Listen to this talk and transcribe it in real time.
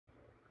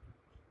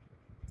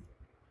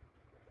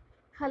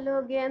Hello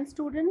again,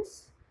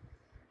 students.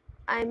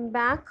 I'm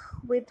back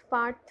with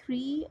part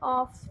 3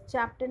 of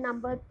chapter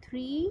number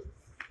 3,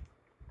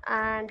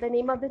 and the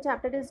name of the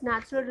chapter is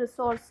Natural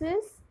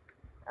Resources.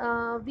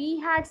 We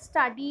had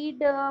studied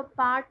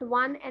part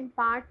 1 and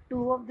part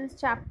 2 of this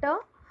chapter.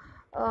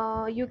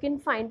 You can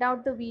find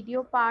out the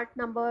video part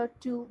number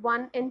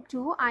 1 and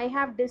 2. I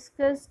have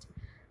discussed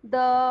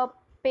the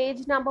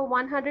page number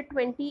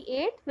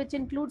 128, which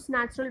includes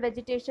natural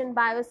vegetation,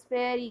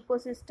 biosphere,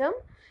 ecosystem,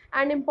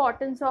 and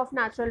importance of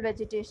natural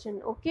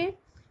vegetation. Okay,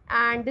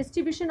 and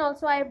distribution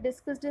also I have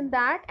discussed in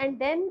that. And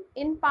then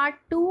in part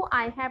 2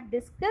 I have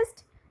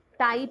discussed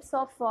types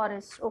of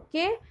forest.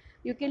 Okay,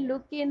 you can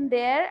look in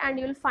there and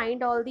you'll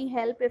find all the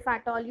help if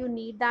at all you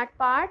need that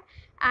part.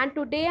 And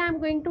today I'm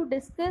going to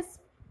discuss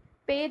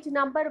page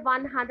number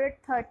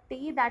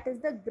 130, that is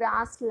the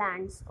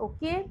grasslands.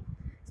 Okay,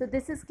 so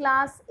this is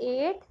class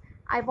 8.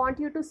 I want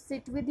you to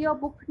sit with your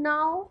book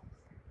now.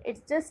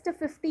 It's just a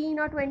 15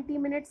 or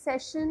 20-minute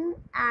session,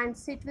 and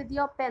sit with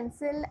your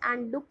pencil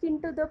and look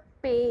into the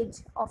page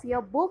of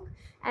your book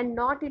and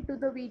not into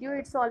the video.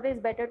 It's always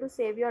better to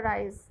save your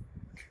eyes,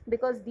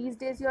 because these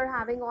days you're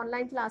having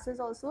online classes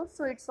also,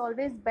 so it's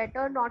always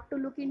better not to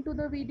look into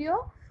the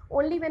video.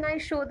 Only when I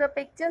show the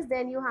pictures,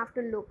 then you have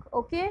to look.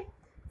 Okay,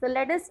 so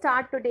let us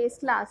start today's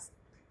class.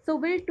 So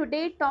we'll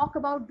today talk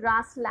about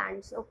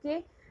grasslands.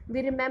 Okay,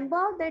 we remember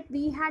that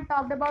we had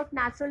talked about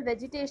natural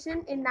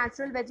vegetation. In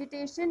natural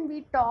vegetation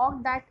we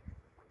talked that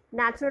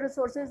natural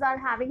resources are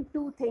having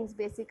two things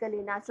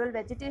basically, natural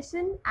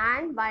vegetation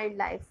and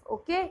wildlife.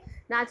 Okay,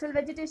 natural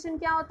vegetation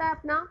क्या होता है?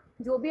 अपना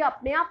जो भी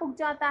अपने आप उग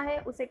जाता है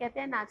उसे कहते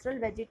हैं नेचुरल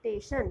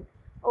वेजिटेशन.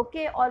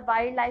 ओके, और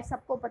वाइल्ड लाइफ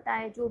सबको पता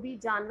है, जो भी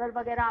जानवर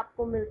वगैरह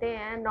आपको मिलते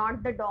हैं,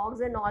 not the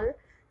dogs and all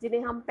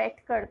जिन्हें हम पेट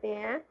करते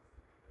हैं,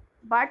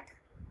 बट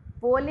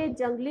वो वाले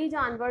जंगली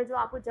जानवर जो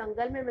आपको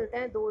जंगल में मिलते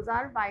हैं, those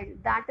are wild,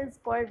 that is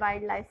called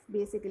wild life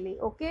basically.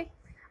 Okay,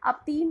 अब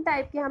 3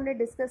 टाइप के हमने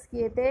डिस्कस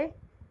किए थे,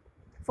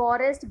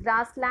 फॉरेस्ट,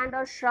 ग्रासलैंड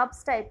और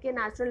श्रब्स टाइप के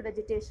नेचुरल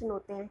वेजिटेशन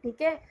होते हैं.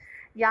 ठीक है,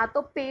 या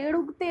तो पेड़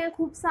उगते हैं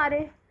खूब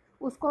सारे,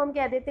 उसको हम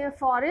कह देते हैं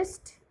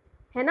फॉरेस्ट,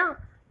 है ना,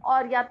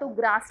 और या तो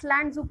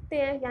ग्रासलैंड्स उगते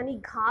हैं, यानी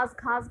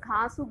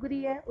घास उग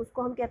रही है,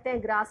 उसको हम कहते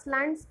हैं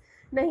ग्रासलैंड्स.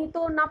 नहीं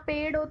तो ना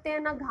पेड़ होते हैं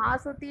ना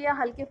घास होती है,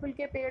 हल्के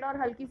फुल्के पेड़ और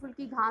हल्की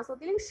फुल्की घास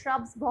होती है, लेकिन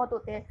श्रब्स बहुत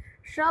होते हैं.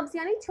 श्रब्स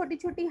यानी छोटी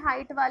छोटी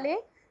हाइट वाले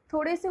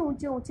थोड़े से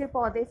ऊंचे ऊंचे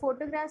पौधे.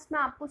 फोटोग्राफ्स में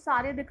आपको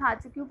सारे दिखा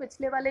चुकी हूँ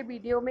पिछले वाले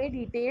वीडियो में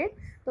डिटेल,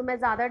 तो मैं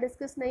ज़्यादा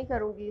डिस्कस नहीं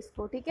करूँगी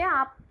इसको. ठीक है,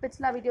 आप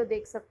पिछला वीडियो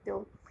देख सकते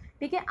हो.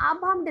 ठीक है,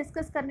 अब हम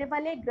डिस्कस करने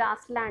वाले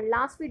ग्रासलैंड.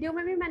 लास्ट वीडियो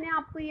में भी मैंने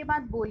आपको ये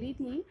बात बोली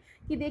थी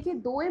कि देखिए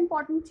 2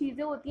 इम्पॉर्टेंट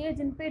चीज़ें होती हैं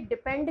जिन पे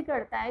डिपेंड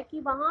करता है कि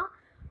वहाँ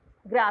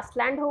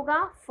ग्रासलैंड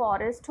होगा,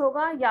 फॉरेस्ट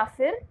होगा या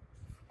फिर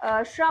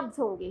श्रब्स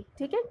होंगी.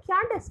 ठीक है,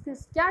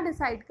 क्या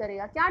डिसाइड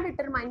करेगा, क्या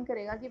डिटरमाइन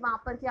करेगा कि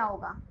वहाँ पर क्या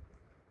होगा?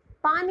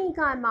 पानी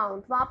का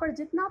अमाउंट. वहाँ पर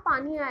जितना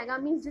पानी आएगा,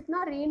 मीन्स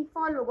जितना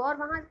रेनफॉल होगा, और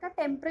वहाँ का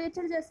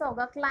टेम्परेचर जैसा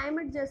होगा,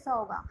 क्लाइमेट जैसा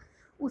होगा,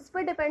 उस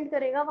पर डिपेंड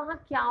करेगा वहाँ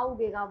क्या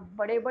उगेगा.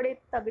 बड़े बड़े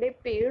तगड़े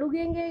पेड़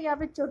उगेंगे या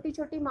फिर छोटी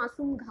छोटी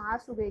मासूम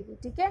घास उगेगी.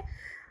 ठीक है,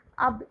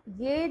 अब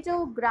ये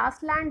जो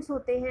ग्रासलैंड्स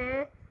होते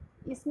हैं,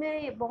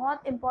 इसमें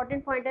बहुत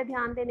इंपॉर्टेंट पॉइंट है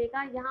ध्यान देने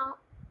का. यहाँ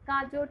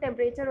का जो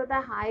टेम्परेचर होता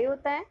है हाई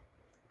होता है,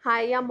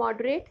 हाई या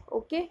मॉडरेट.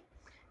 ओके,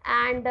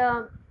 एंड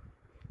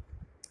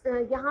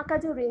यहाँ का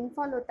जो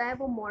रेनफॉल होता है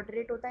वो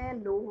मॉडरेट होता है या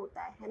लो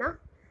होता है ना,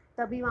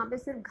 तभी वहाँ पे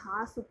सिर्फ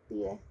घास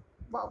उगती है.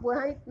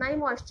 वहाँ इतना ही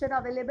मॉइस्चर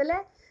अवेलेबल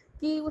है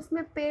कि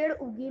उसमें पेड़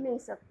उग ही नहीं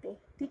सकते.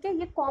 ठीक है,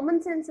 ये कॉमन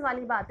सेंस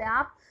वाली बात है.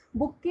 आप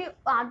बुक के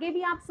आगे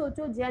भी आप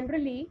सोचो,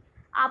 जनरली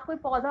आप कोई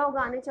पौधा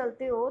उगाने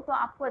चलते हो तो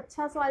आपको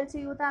अच्छा सॉइल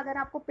चाहिए होता है. अगर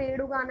आपको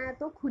पेड़ उगाना है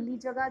तो खुली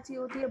जगह चाहिए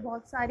होती है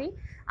बहुत सारी.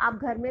 आप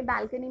घर में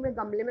बालकनी में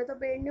गमले में तो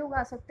पेड़ नहीं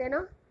उगा सकते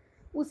ना,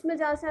 उसमें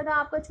ज़्यादा से ज़्यादा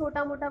आपका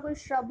छोटा मोटा कोई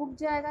श्रब उग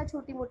जाएगा,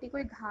 छोटी मोटी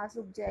कोई घास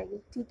उग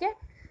जाएगी. ठीक है,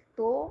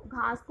 तो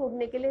घास को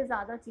उगने के लिए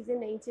ज़्यादा चीज़ें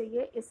नहीं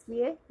चाहिए,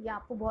 इसलिए ये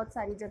आपको बहुत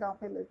सारी जगहों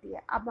पे मिलती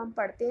है. अब हम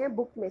पढ़ते हैं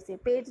बुक में से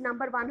page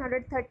number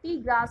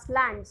 130,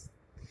 grasslands.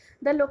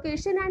 The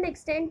location and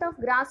extent of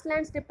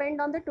grasslands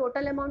depend on the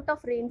total amount of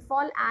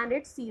rainfall and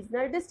its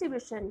seasonal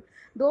distribution.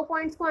 2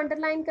 points को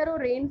अंडरलाइन करो,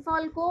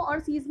 रेनफॉल को और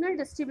सीजनल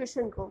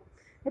डिस्ट्रीब्यूशन को.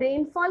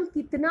 रेनफॉल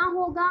कितना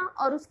होगा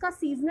और उसका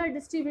सीजनल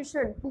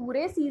डिस्ट्रीब्यूशन,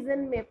 पूरे सीजन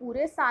में,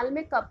 पूरे साल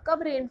में कब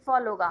कब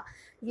रेनफॉल होगा.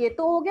 ये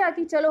तो हो गया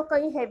कि चलो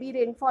कहीं हैवी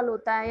रेनफॉल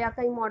होता है या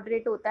कहीं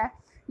मॉडरेट होता है,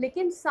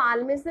 लेकिन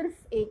साल में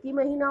सिर्फ 1 ही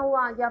महीना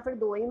हुआ या फिर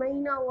 2 ही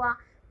महीना हुआ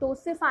तो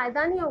उससे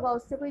फ़ायदा नहीं होगा,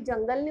 उससे कोई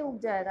जंगल नहीं उग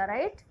जाएगा.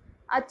 राइट,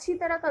 अच्छी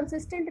तरह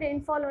कंसिस्टेंट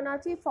रेनफॉल होना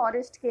चाहिए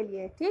फॉरेस्ट के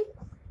लिए. ठीक,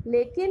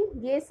 लेकिन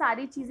ये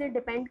सारी चीज़ें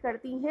डिपेंड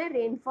करती हैं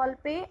रेनफॉल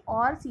पे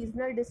और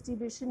सीजनल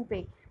डिस्ट्रीब्यूशन पे,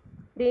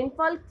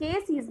 रेनफॉल के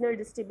सीजनल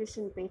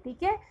डिस्ट्रीब्यूशन पे.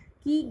 ठीक है,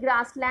 कि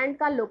ग्रासलैंड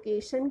का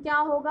लोकेशन क्या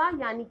होगा,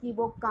 यानी कि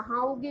वो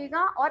कहाँ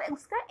उगेगा, और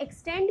उसका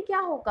एक्सटेंट क्या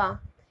होगा.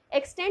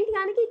 एक्सटेंट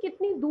यानी कि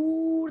कितनी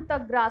दूर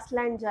तक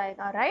ग्रासलैंड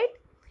जाएगा. Right,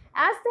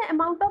 as the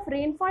amount of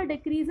rainfall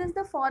decreases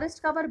the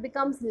forest cover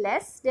becomes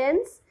less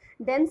dense.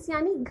 Dense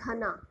यानी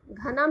घना.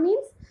 घना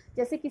मीन्स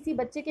जैसे किसी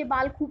बच्चे के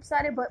बाल खूब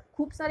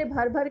सारे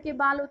भर भर के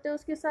बाल होते हैं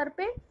उसके सर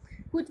पे,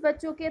 कुछ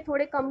बच्चों के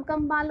थोड़े कम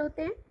कम बाल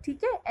होते हैं,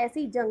 ठीक है, ऐसे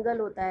ही जंगल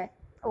होता है,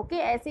 ओके,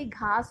 ऐसे ही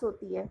घास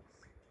होती है।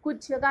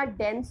 कुछ जगह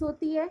डेंस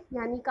होती है,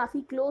 यानी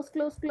काफ़ी क्लोज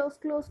क्लोज क्लोज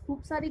क्लोज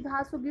खूब सारी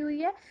घास उगी हुई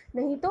है,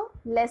 नहीं तो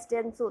लेस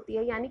डेंस होती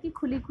है, यानी कि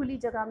खुली खुली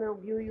जगह में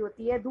उगी हुई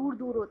होती है, दूर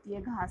दूर होती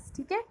है घास,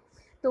 ठीक है,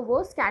 तो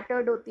वो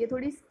स्कैटर्ड होती है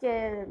थोड़ी।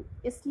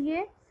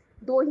 इसलिए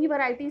दो ही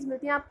वैरायटीज़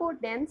मिलती हैं आपको,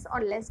 डेंस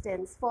और less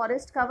dense.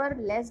 Forest cover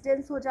less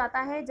dense हो जाता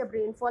है जब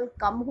रेनफॉल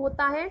कम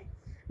होता है।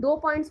 दो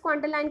पॉइंट्स को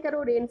अंडरलाइन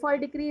करो, rainfall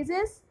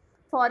decreases,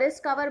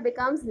 forest cover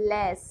becomes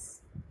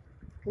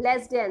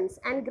less dense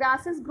and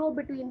grasses grow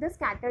between the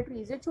scatter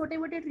trees. जो छोटे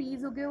मोटे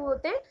ट्रीज उगे हुए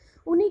होते हैं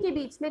उन्हीं के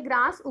बीच में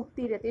ग्रास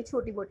उगती रहती है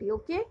छोटी मोटी,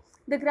 okay.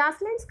 The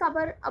grasslands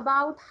cover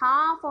about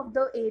half of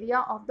the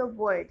area of the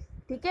world,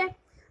 ठीक है,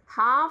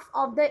 half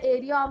of the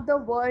area of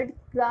the world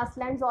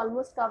grasslands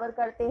almost cover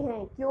करते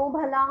हैं। क्यों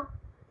भला?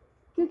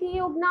 क्योंकि ये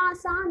उगना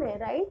आसान है,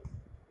 राइट,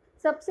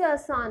 सबसे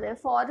आसान है।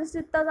 फॉरेस्ट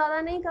इतना ज़्यादा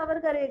नहीं कवर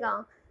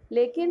करेगा,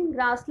 लेकिन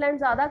ग्रासलैंड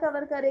ज़्यादा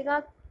कवर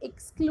करेगा,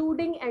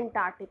 एक्सक्लूडिंग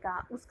एंटार्क्टिका।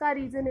 उसका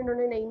रीज़न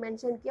इन्होंने नहीं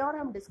मेंशन किया और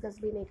हम डिस्कस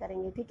भी नहीं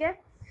करेंगे, ठीक है।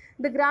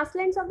 The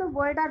grasslands of the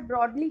world are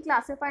broadly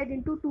classified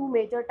into two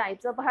major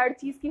types. अब हर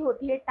चीज़ की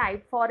होती है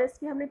टाइप। फॉरेस्ट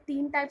की हमने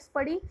 3 टाइप्स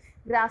पढ़ी,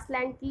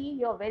 ग्रासलैंड की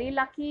you are very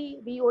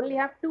lucky, we only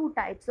have 2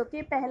 types,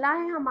 okay. पहला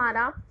है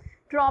हमारा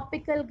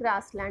ट्रॉपिकल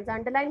ग्रासलैंड्स,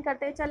 अंडरलाइन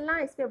करते चलना,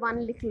 इस पे 1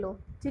 लिख लो,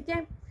 ठीक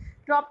है।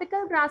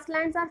 Tropical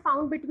grasslands are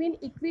found between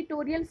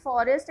equatorial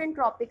forest and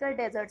tropical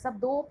desserts. अब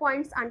 2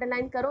 पॉइंट्स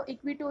अंडरलाइन करो,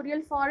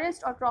 इक्वेटोरियल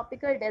फॉरेस्ट और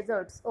tropical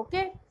desserts,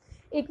 okay.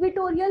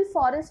 Equatorial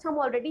forest हम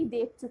ऑलरेडी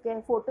देख चुके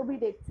हैं, फोटो भी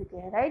देख चुके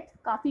हैं, राइट,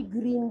 काफ़ी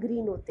ग्रीन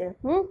ग्रीन होते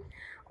हैं।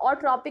 और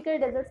ट्रॉपिकल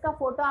डेजर्ट्स का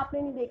फोटो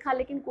आपने नहीं देखा,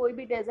 लेकिन कोई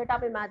भी डेजर्ट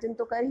आप इमेजिन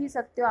तो कर ही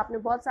सकते हो, आपने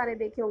बहुत सारे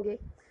देखे होंगे।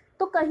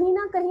 तो कहीं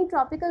ना कहीं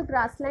ट्रॉपिकल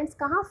ग्रासलैंड्स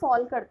कहाँ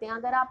फॉल करते हैं?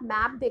 अगर आप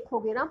मैप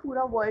देखोगे ना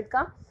पूरा वर्ल्ड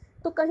का,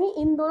 तो कहीं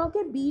इन दोनों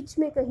के बीच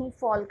में कहीं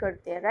फॉल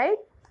करते हैं,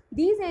 right.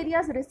 These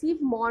areas receive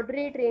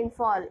moderate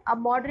rainfall. अब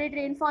मॉडरेट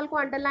रेनफॉल को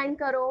अंडरलाइन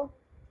करो,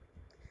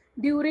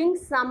 during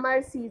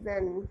summer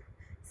season.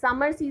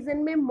 Summer season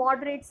में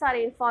मॉडरेट सा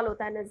रेनफॉल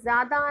होता है, न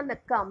ज़्यादा न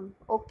कम,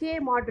 ओके,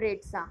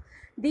 मॉडरेट सा।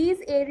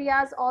 These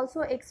areas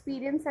also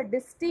experience a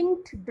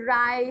distinct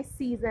dry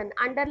season,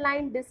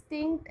 underline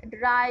distinct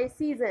dry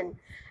season.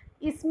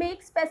 इसमें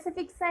एक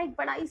स्पेसिफिक सा एक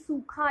बड़ा ही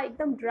सूखा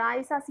एकदम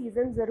ड्राई सा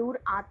सीजन ज़रूर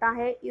आता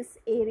है इस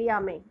एरिया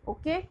में,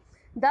 ओके।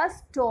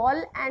 दस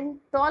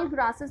toll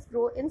grasses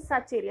grow in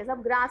such areas.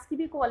 अब ग्रास की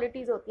भी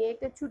क्वालिटीज़ होती हैं, एक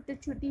तो छोटी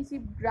छोटी सी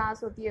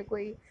ग्रास होती है,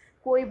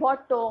 कोई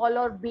बहुत टॉल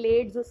और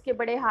ब्लेड्स उसके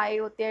बड़े हाई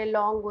होते हैं,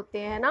 लॉन्ग होते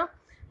हैं ना,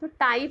 तो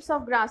टाइप्स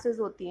ऑफ ग्रासेस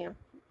होती हैं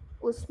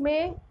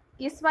उसमें।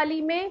 इस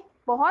वाली में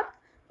बहुत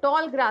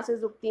टॉल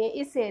ग्रासेस उगती हैं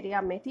इस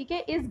एरिया में, ठीक है।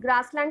 इस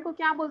ग्रासलैंड को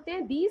क्या बोलते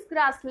हैं? These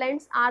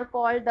grasslands are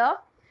called the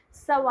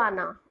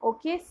savanna,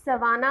 okay,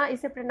 savanna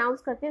इसे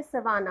प्रोनाउंस करते हैं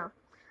सवाना।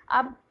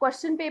 अब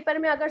क्वेश्चन पेपर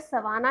में अगर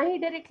सवाना ही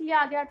डायरेक्टली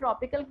आ गया,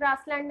 ट्रॉपिकल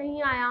ग्रासलैंड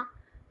नहीं आया,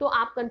 तो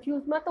आप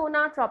कंफ्यूज मत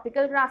होना,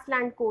 ट्रॉपिकल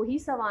ग्रासलैंड को ही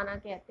सवाना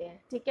कहते हैं,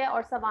 ठीक है,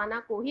 और सवाना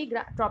को ही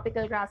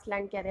ट्रॉपिकल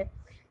ग्रासलैंड कहते हैं।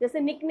 जैसे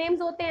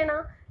निकनेम्स होते हैं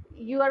ना,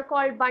 यू आर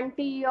कॉल्ड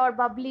बंटी और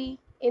Babli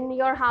in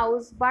your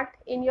house, but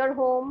in your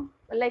home,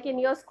 like in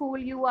your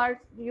school,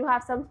 you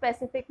have some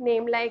specific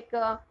name like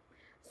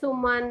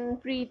सुमन,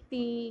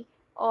 प्रीति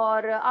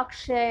और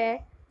अक्षय,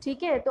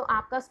 ठीक है। तो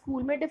आपका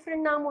स्कूल में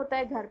डिफरेंट नाम होता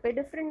है, घर पे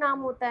डिफरेंट नाम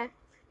होता है,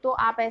 तो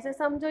आप ऐसे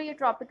समझो ये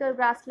ट्रॉपिकल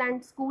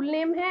ग्रासलैंड स्कूल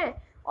नेम है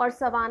और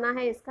सवाना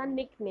है इसका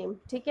निक नेम,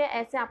 ठीक है।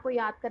 ऐसे आपको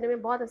याद करने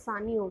में बहुत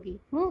आसानी होगी।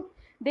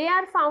 They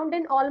are found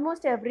in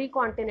almost every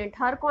continent,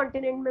 her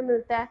continent में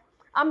मिलता है।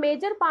 A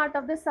major part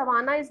of the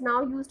savanna is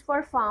now used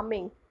for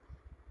farming.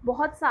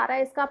 बहुत सारा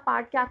इसका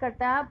पार्ट क्या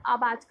करता है,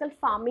 अब आजकल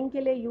फार्मिंग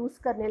के लिए यूज़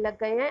करने लग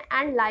गए हैं।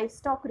 And life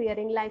stock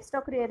rearing. Life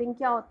stock rearing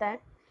क्या होता है?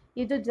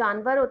 ये जो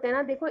जानवर होते हैं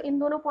ना, देखो इन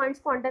दोनों पॉइंट्स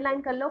को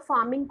अंडरलाइन कर लो,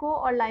 फार्मिंग को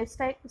और लाइफ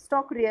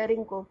स्टॉक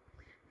रियरिंग को।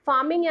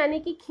 फार्मिंग यानी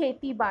कि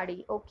खेती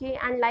बाड़ी, okay,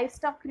 and life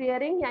stock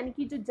rearing यानी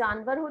कि जो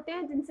जानवर होते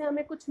हैं जिनसे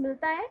हमें कुछ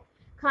मिलता है,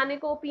 खाने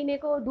को पीने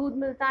को, दूध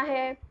मिलता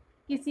है,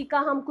 किसी का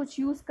हम कुछ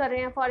यूज़ कर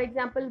रहे हैं, फॉर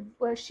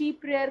एग्जाम्पल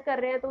शीप रेयर कर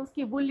रहे हैं तो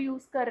उसकी वुल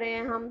यूज़ कर रहे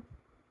हैं हम,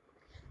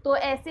 तो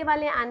ऐसे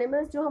वाले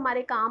एनिमल्स जो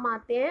हमारे काम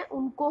आते हैं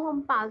उनको हम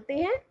पालते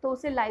हैं, तो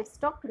उसे लाइफ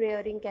स्टॉक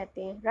रेयरिंग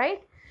कहते हैं,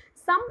 right.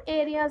 Some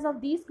areas of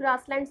these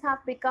grasslands have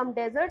become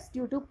desserts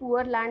due to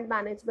poor land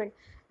management.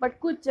 But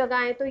कुछ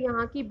जगहें तो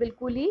यहाँ की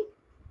बिल्कुल ही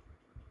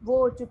वो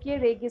हो चुकी है,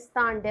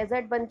 रेगिस्तान,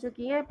 डेजर्ट बन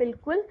चुकी हैं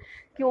बिल्कुल,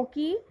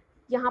 क्योंकि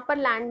यहाँ पर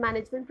लैंड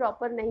मैनेजमेंट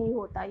प्रॉपर नहीं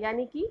होता,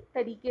 यानी कि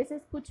तरीके से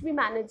कुछ भी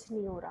मैनेज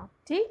नहीं हो रहा,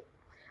 ठीक।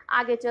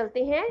 आगे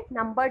चलते हैं,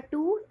 नंबर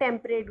 2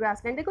 टेम्परेट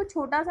ग्रासलैंड। देखो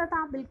छोटा सा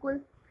था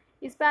बिल्कुल,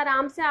 इस पर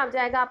आराम से आ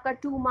जाएगा आपका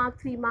 2 मार्क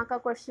 3 मार्क का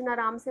क्वेश्चन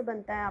आराम से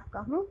बनता है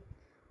आपका।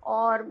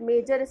 और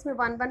मेजर इसमें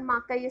 1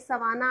 मार्क का ये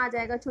सवाना आ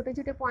जाएगा। छोटे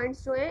छोटे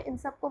पॉइंट्स जो हैं इन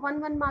सबको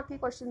 1 मार्क के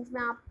क्वेश्चंस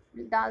में आप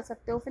डाल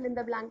सकते हो, फिल इन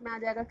द ब्लैंक में आ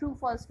जाएगा, ट्रू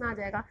फॉल्स में आ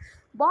जाएगा,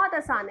 बहुत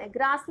आसान है।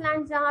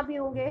 ग्रासलैंड जहाँ भी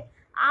होंगे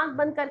आंख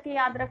बंद करके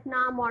याद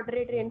रखना,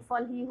 मॉडरेट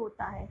रेनफॉल ही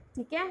होता है,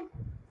 ठीक है।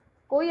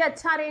 कोई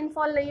अच्छा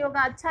रेनफॉल नहीं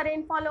होगा, अच्छा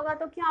रेनफॉल होगा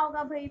तो क्या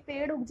होगा भाई,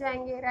 पेड़ उग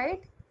जाएंगे,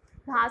 राइट।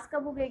 घास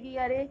कब उगेगी?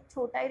 अरे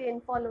छोटा ही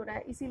रेनफॉल हो रहा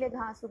है इसीलिए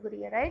घास उग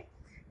रही है, right.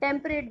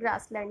 Temperate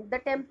grassland. The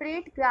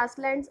temperate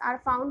grasslands are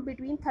found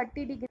between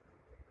 30 degrees.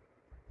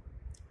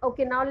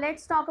 Okay, now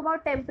let's talk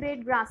about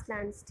temperate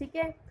grasslands. ठीक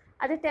है,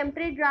 अच्छा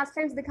temperate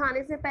grasslands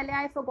दिखाने से पहले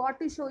I forgot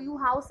to show you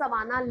how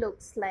savanna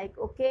looks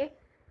like. Okay,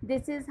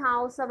 this is how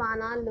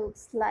savanna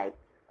looks like.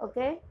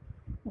 Okay,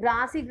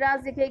 grass he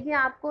grass दिखेगी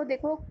आपको.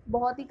 देखो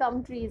बहुत ही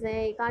कम ट्रीज़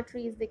हैं, एक आध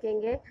ट्रीज़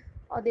दिखेंगे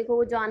और देखो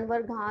वो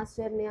जानवर घास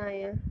चरने आए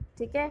हैं.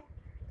 ठीक है,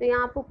 तो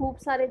यहाँ आपको खूब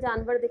सारे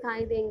जानवर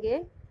दिखाई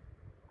देंगे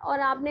और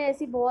आपने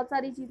ऐसी बहुत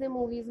सारी चीज़ें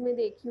मूवीज़ में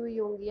देखी हुई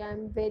होंगी. I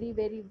am very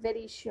very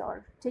very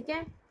sure. ठीक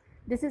है,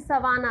 this is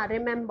savanna,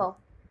 remember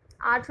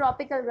are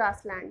tropical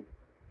grassland.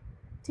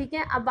 ठीक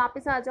है, अब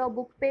वापस आ जाओ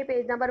बुक पे,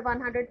 page number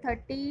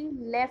 130,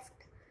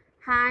 left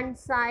hand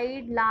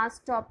side,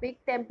 last topic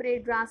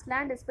temperate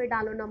grassland. इस पे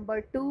डालो number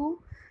 2.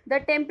 The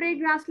temperate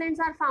grasslands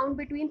are found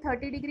between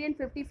 30 degree and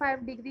 55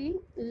 degree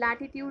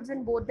latitudes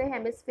in both the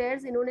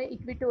hemispheres. इन्होंने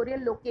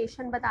इक्वेटोरियल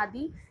लोकेशन बता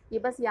दी, ये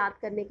बस याद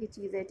करने की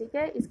चीज़ है. ठीक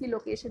है, इसकी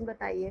लोकेशन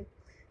बताइए.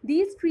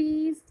 दीज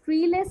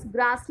ट्रीलेस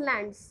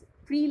ग्रासलैंड्स,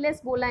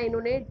 ट्रीलेस बोला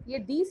इन्होंने, ये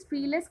these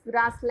treeless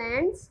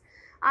grasslands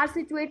are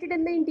situated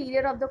in the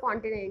interior of the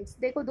continents.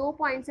 देखो 2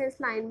 पॉइंट्स हैं इस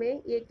लाइन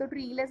में. एक तो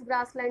ट्रीलेस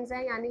ग्रासलैंड्स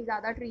हैं, यानी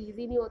ज़्यादा ट्रीज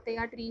ही नहीं होते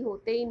या ट्री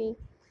होते ही नहीं,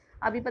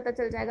 अभी पता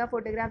चल जाएगा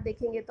फोटोग्राफ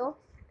देखेंगे तो.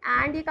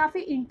 एंड ये काफ़ी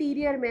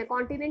इंटीरियर में,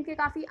 कॉन्टिनेंट के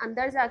काफ़ी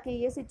अंदर जाके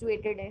ये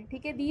सिचुएटेड है.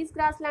 ठीक है, these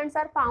grasslands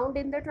are found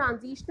in the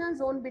transitional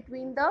zone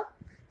between the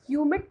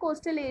humid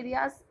coastal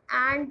areas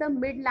and the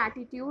mid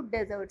latitude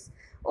desserts.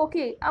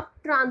 Okay, अब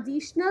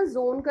ट्रांजिशनल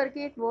जोन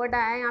करके एक वर्ड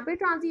आया है यहाँ पे.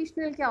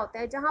 ट्रांजिशनल क्या होता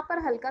है? जहाँ पर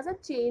हल्का सा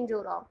चेंज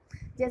हो रहा हो.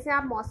 जैसे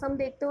आप मौसम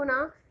देखते हो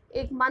ना,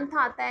 एक मंथ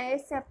आता है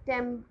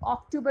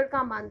अक्टूबर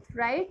का मंथ,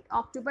 राइट,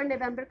 अक्टूबर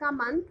नवंबर का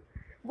मंथ,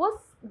 वो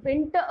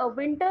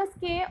विंटर्स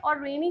के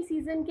और रेनी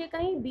सीजन के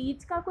कहीं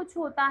बीच का कुछ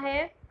होता है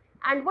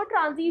एंड वो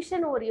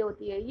ट्रांजिशन हो रही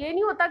होती है. ये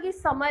नहीं होता कि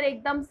समर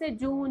एकदम से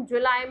जून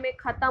जुलाई में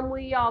ख़त्म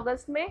हुई या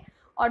अगस्त में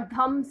और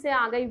धम से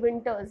आ गई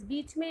विंटर्स.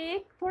 बीच में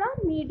एक थोड़ा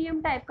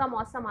मीडियम टाइप का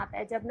मौसम आता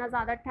है, जब ना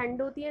ज़्यादा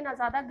ठंड होती है ना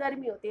ज़्यादा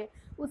गर्मी होती है.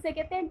 उसे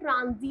कहते हैं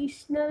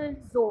ट्रांजिशनल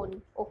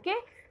जोन. ओके,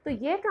 तो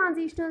ये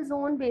transitional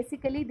zone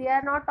basically they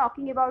are not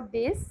talking about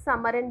this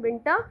summer and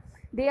winter,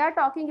 they are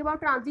talking about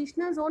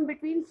transitional zone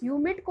between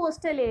humid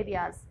coastal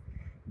areas.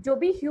 जो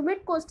भी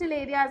ह्यूमिड कोस्टल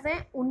एरियाज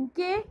हैं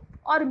उनके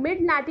और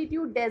मिड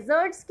लैटिट्यूड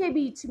डेजर्ट्स के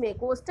बीच में,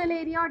 coastal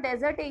area और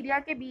डेजर्ट एरिया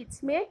के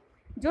बीच में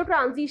जो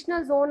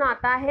ट्रांजिशनल जोन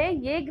आता है,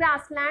 ये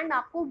ग्रासलैंड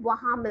आपको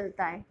वहाँ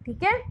मिलता है.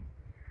 ठीक है,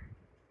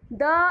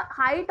 the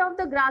height of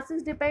the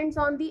grasses depends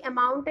on the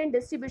amount and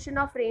distribution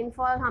of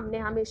rainfall. हमने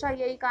हमेशा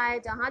यही कहा है,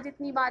 जहाँ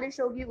जितनी बारिश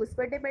होगी उस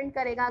पर डिपेंड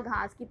करेगा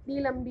घास कितनी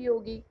लंबी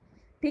होगी.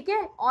 ठीक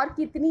है, और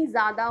कितनी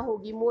ज़्यादा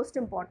होगी, मोस्ट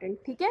इम्पॉर्टेंट.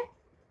 ठीक है,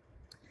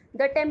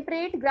 the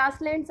temperate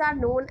grasslands are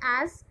known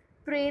as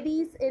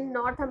prairies in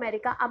north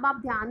America. अब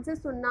आप ध्यान से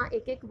सुनना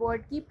एक एक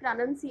वर्ड की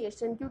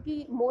प्रोनाउंसिएशन,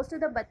 क्योंकि मोस्ट ऑफ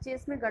द बच्चे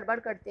इसमें गड़बड़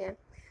करते हैं.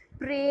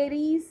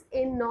 प्रेरीज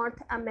इन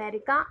नॉर्थ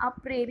अमेरिका. अब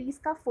प्रेरीज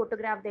का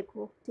फोटोग्राफ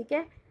देखो. ठीक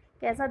है,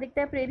 कैसा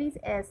दिखता है प्रेरीज?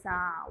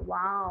 ऐसा.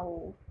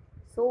 Wow,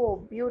 so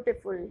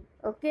beautiful.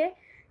 ओके,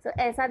 सो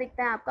ऐसा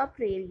दिखता है आपका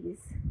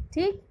प्रेरीज.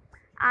 ठीक,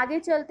 आगे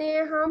चलते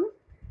हैं हम.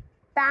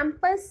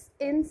 पैम्पस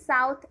इन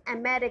साउथ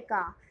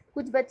अमेरिका.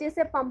 कुछ बच्चे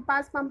से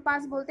पंपास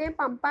पंपास बोलते हैं,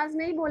 पंपास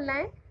नहीं बोलना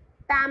है,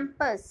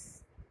 pampas.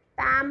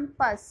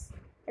 Pampas,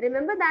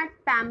 remember that,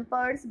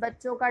 Pampers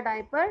बच्चों का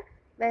डायपर,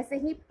 वैसे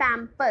ही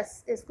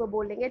पैम्पस इसको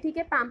बोलेंगे. ठीक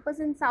है, पैम्पस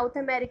इन साउथ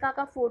अमेरिका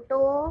का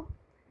फोटो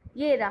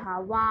ये रहा.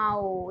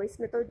 वाओ,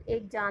 इसमें तो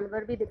एक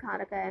जानवर भी दिखा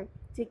रखा है.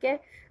 ठीक है,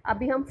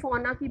 अभी हम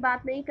फौना की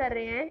बात नहीं कर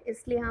रहे हैं,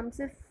 इसलिए हम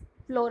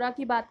सिर्फ फ्लोरा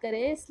की बात कर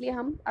रहे हैं, इसलिए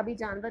हम अभी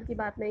जानवर की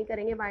बात नहीं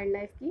करेंगे, वाइल्ड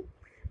लाइफ की,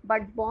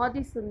 बट बहुत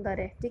ही सुंदर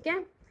है. ठीक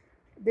है,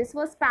 this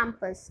was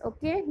pampas.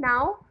 Okay,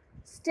 now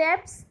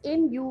steps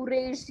in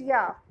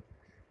Eurasia.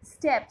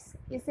 Steps,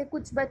 इसे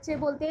कुछ बच्चे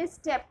बोलते हैं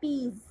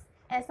स्टेपीज.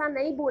 ऐसा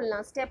नहीं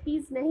बोलना,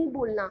 स्टेपीज नहीं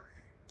बोलना.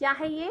 क्या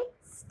है ये?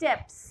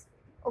 स्टेप्स.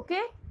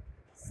 ओके,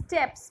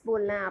 स्टेप्स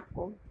बोलना है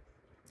आपको.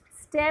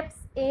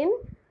 Steps in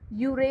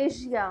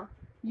Eurasia.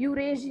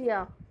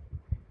 यूरेशिया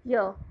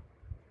य.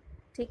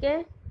 ठीक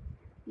है,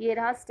 ये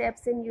रहा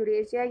स्टेप्स इन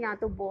यूरेशिया. यहाँ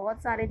तो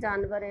बहुत सारे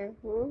जानवर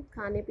हैं,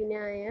 खाने पीने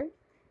आए हैं.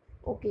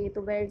 ओके,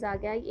 तो बर्ड्स आ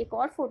गया. एक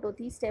और फोटो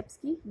थी स्टेप्स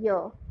की,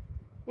 य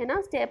है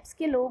ना. स्टेप्स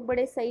के लोग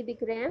बड़े सही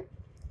दिख रहे हैं,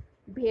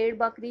 भेड़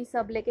बकरी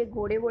सब लेके,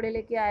 घोड़े वोड़े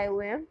लेके आए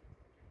हुए हैं.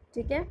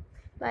 ठीक है,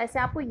 तो ऐसे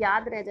आपको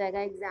याद रह जाएगा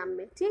एग्जाम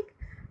में. ठीक,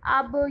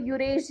 अब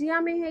यूरेशिया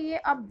में है ये.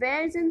 अब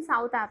वेयर्स इन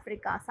साउथ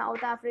अफ्रीका.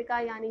 साउथ अफ्रीका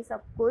यानी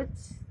सब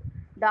कुछ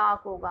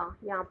डार्क होगा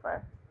यहाँ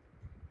पर,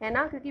 है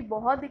ना, क्योंकि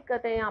बहुत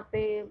दिक्कत है यहाँ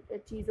पे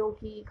चीज़ों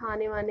की,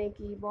 खाने वाने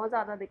की बहुत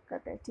ज़्यादा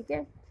दिक्कत है. ठीक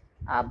है,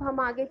 अब हम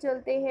आगे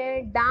चलते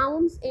हैं.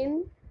 Downs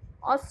in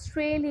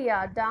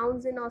Australia.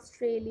 Downs in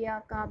Australia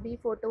का भी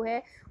फोटो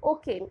है.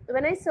 Okay,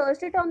 when I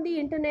search it on the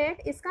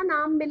internet, इसका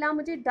नाम मिला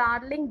मुझे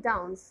darling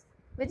downs,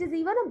 which is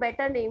even a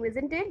better name,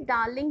 isn't it?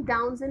 Darling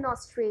Downs in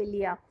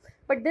Australia.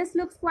 But this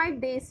looks quite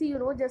desi,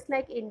 you know, just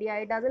like India.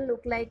 It doesn't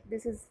look like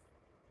this is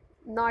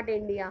not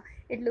India.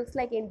 It looks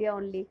like India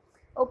only.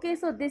 Okay,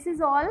 so this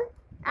is all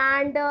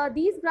and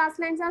these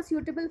grasslands are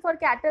suitable for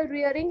cattle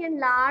rearing and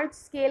large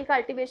scale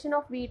cultivation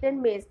of wheat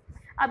and maize.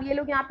 अब ये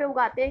लोग यहाँ पे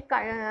उगाते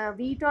हैं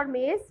wheat और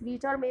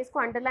मेज को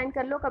अंडरलाइन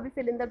कर लो, कभी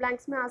फिल इन द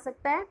ब्लैंक्स में आ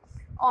सकता है,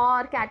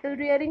 और कैटल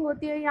रियरिंग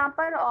होती है यहाँ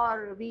पर,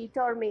 और वीट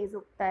और मेज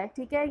उगता है,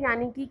 ठीक है।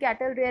 यानी कि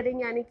कैटल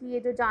रियरिंग यानी कि ये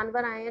जो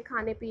जानवर आए हैं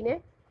खाने पीने,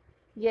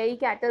 यही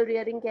कैटल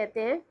रियरिंग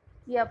कहते हैं,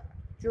 कि अब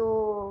जो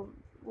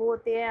वो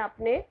होते हैं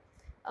अपने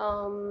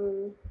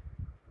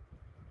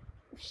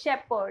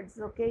shepherds,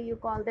 okay, you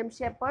call them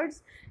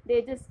shepherds,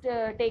 they just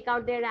take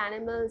out their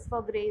animals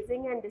for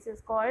grazing, and this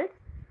is called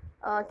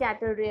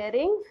cattle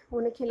rearing,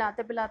 उन्हें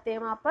खिलाते पिलाते हैं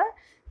वहाँ पर।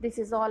 This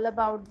is all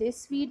about this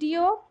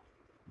video.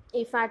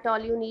 If at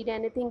all you need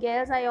anything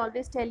else, I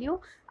always tell you,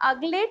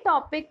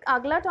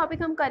 अगला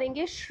topic हम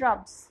करेंगे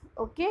shrubs,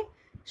 okay,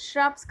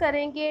 shrubs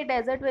करेंगे,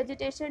 desert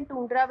vegetation,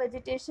 tundra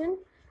vegetation,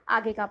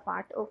 आगे का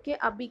पार्ट, okay।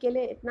 अभी के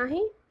लिए इतना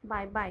ही,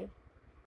 बाय बाय।